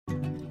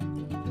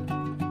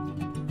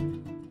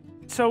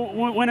so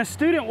when a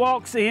student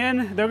walks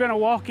in, they're gonna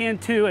walk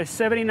into a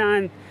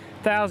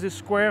 79,000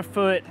 square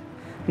foot,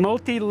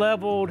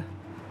 multi-leveled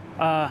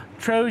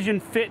Trojan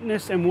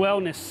Fitness and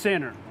Wellness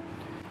Center.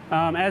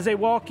 As they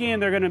walk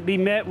in, they're gonna be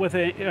met with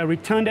a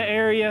rotunda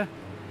area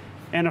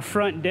and a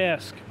front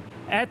desk.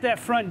 At that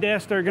front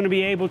desk, they're gonna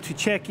be able to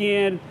check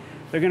in.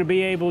 They're gonna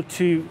be able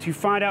to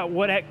find out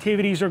what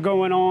activities are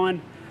going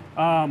on.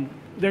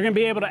 They're gonna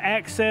be able to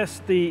access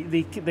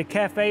the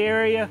cafe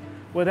area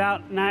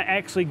without not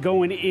actually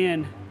going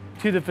in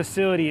to the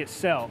facility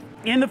itself.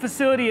 In the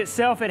facility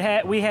itself,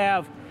 we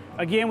have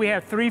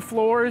 3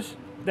 floors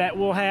that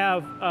will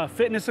have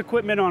fitness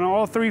equipment on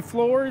all 3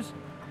 floors.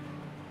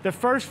 The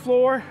first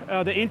floor,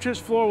 the entrance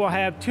floor, will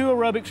have 2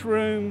 aerobics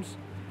rooms.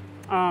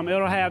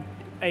 It'll have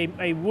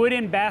a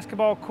wooden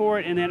basketball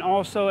court and then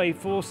also a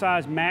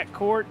full-size mat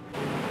court.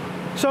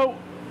 So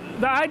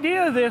the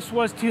idea of this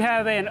was to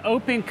have an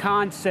open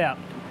concept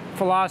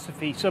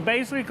philosophy. So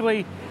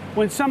basically,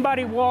 when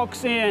somebody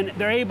walks in,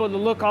 they're able to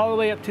look all the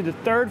way up to the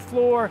 3rd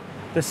floor,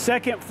 the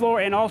 2nd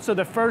floor, and also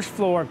the 1st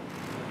floor,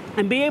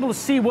 and be able to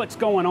see what's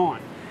going on.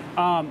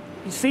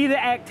 See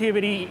the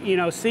activity,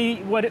 see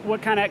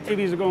what kind of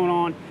activities are going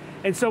on.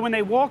 And so when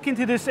they walk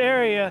into this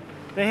area,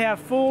 they have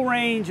full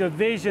range of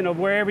vision of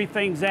where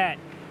everything's at,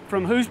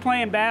 from who's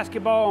playing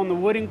basketball on the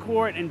wooden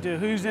court and to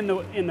who's in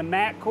the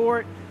mat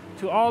court,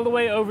 to all the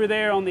way over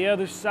there on the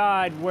other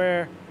side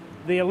where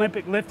the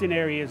Olympic lifting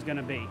area is going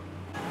to be.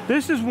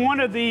 This is one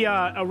of the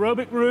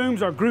aerobic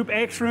rooms, or Group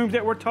X rooms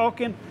that we're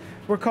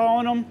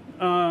calling them.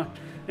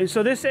 And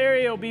so this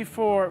area will be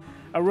for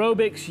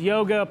aerobics,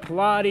 yoga,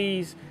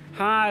 Pilates,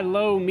 high,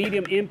 low,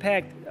 medium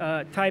impact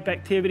type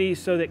activities,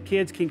 so that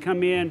kids can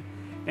come in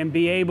and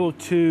be able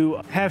to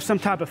have some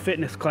type of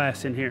fitness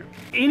class in here.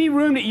 Any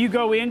room that you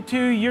go into,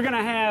 you're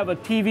gonna have a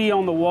TV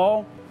on the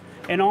wall,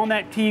 and on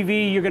that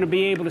TV, you're gonna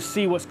be able to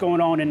see what's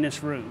going on in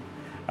this room.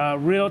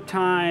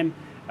 Real-time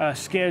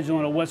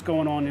scheduling of what's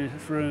going on in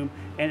this room,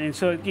 and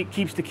so it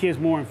keeps the kids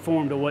more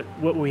informed of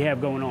what we have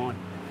going on.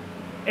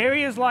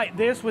 Areas like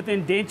this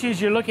within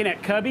benches, you're looking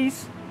at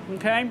cubbies,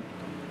 okay?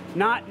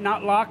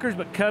 Not lockers,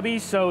 but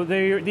cubbies, so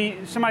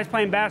somebody's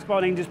playing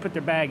basketball, they can just put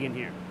their bag in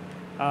here.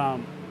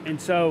 And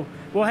so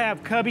we'll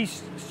have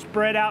cubbies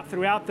spread out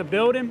throughout the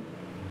building.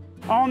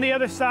 On the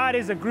other side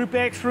is a Group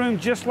X room,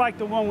 just like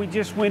the one we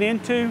just went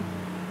into.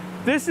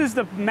 This is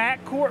the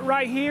mat court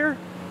right here,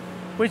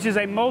 which is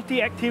a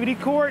multi-activity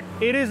court.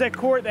 It is a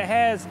court that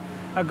has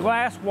a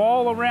glass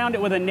wall around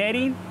it with a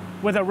netting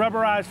with a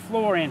rubberized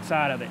floor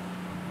inside of it.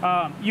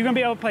 You're gonna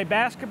be able to play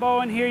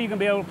basketball in here, you're gonna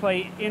be able to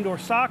play indoor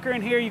soccer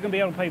in here, you're gonna be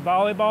able to play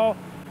volleyball.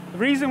 The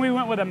reason we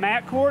went with a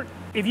mat court,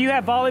 if you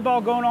have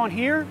volleyball going on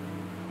here,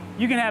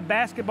 you can have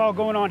basketball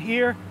going on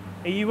here,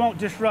 and you won't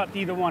disrupt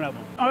either one of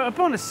them. Up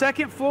on the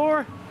 2nd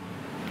floor,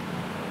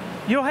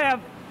 you'll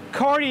have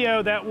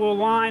cardio that will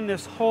line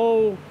this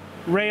whole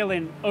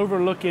railing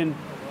overlooking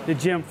the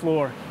gym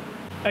floor.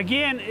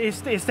 Again,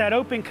 it's that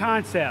open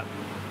concept.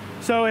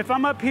 So if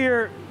I'm up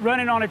here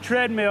running on a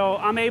treadmill,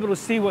 I'm able to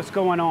see what's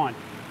going on.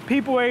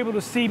 People are able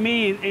to see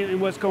me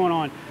and what's going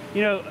on.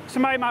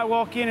 Somebody might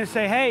walk in and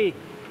say, hey,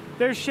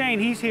 there's Shane,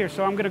 he's here,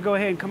 so I'm gonna go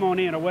ahead and come on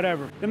in, or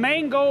whatever. The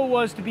main goal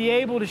was to be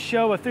able to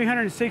show a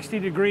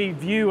 360-degree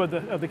view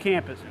of the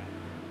campus.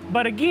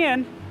 But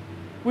again,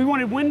 we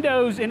wanted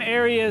windows in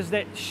areas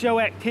that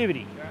show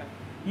activity.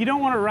 You don't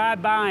want to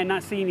ride by and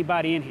not see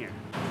anybody in here.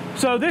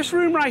 So this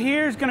room right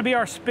here is gonna be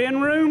our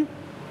spin room.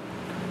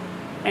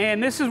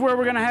 And this is where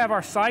we're gonna have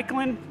our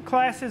cycling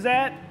classes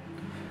at.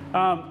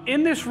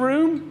 In this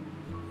room,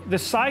 the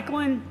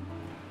cycling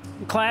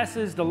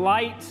classes, the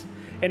lights,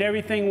 and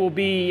everything will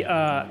be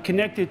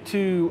connected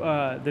to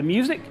the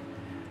music.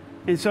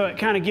 And so it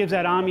kind of gives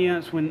that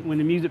ambiance when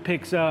the music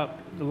picks up,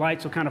 the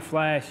lights will kind of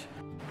flash.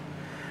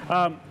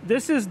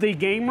 This is the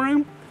game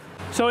room.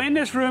 So in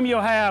this room,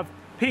 you'll have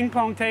ping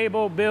pong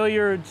table,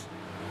 billiards,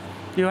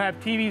 you'll have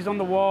TVs on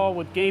the wall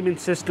with gaming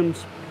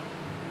systems.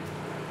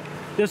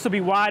 This will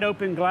be wide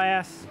open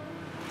glass.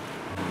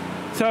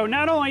 So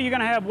not only are you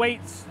gonna have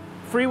weights,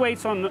 free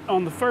weights on the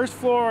 1st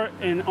floor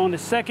and on the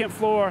 2nd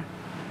floor,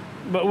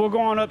 but we're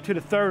going up to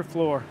the 3rd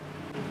floor.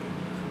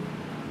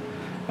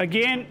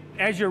 Again,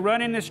 as you're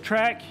running this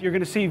track, you're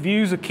gonna see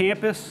views of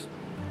campus.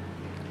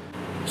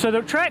 So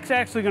the track's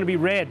actually gonna be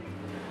red,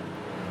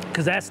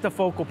 because that's the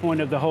focal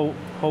point of the whole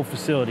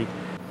facility.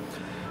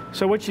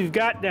 So what you've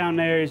got down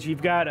there is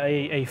you've got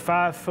a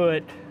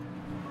 5-foot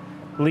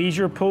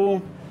leisure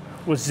pool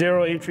with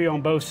 0 entry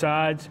on both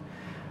sides.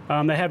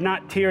 They have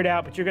not tiered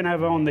out, but you're gonna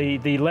have on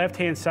the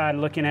left-hand side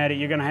looking at it,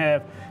 you're gonna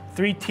have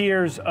 3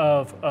 tiers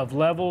of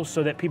levels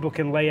so that people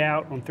can lay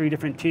out on 3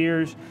 different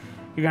tiers.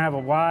 You're gonna have a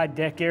wide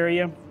deck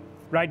area.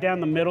 Right down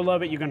the middle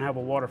of it, you're gonna have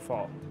a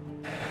waterfall.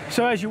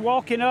 So as you're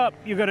walking up,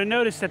 you're gonna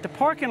notice that the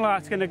parking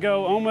lot's gonna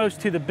go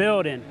almost to the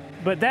building,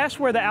 but that's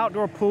where the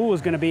outdoor pool is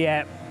gonna be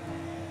at.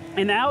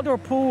 And the outdoor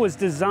pool is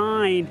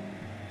designed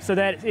so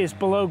that it's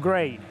below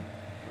grade.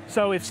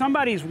 So if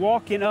somebody's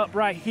walking up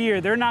right here,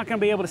 they're not gonna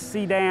be able to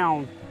see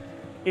down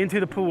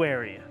into the pool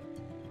area.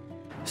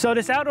 So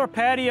this outdoor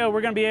patio, we're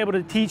gonna be able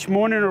to teach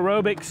morning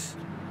aerobics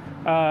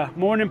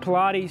morning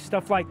Pilates,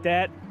 stuff like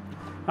that.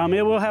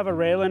 It will have a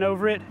railing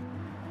over it,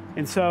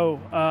 and so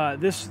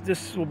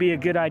this will be a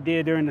good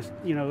idea during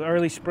the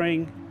early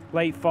spring,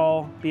 late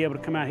fall. Be able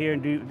to come out here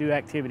and do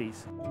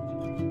activities.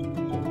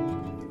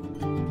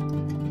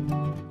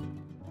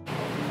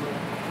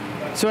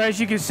 So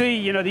as you can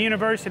see, the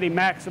university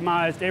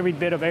maximized every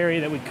bit of area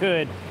that we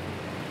could.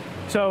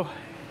 So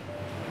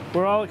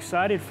we're all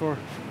excited for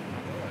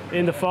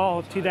in the fall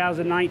of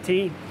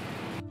 2019.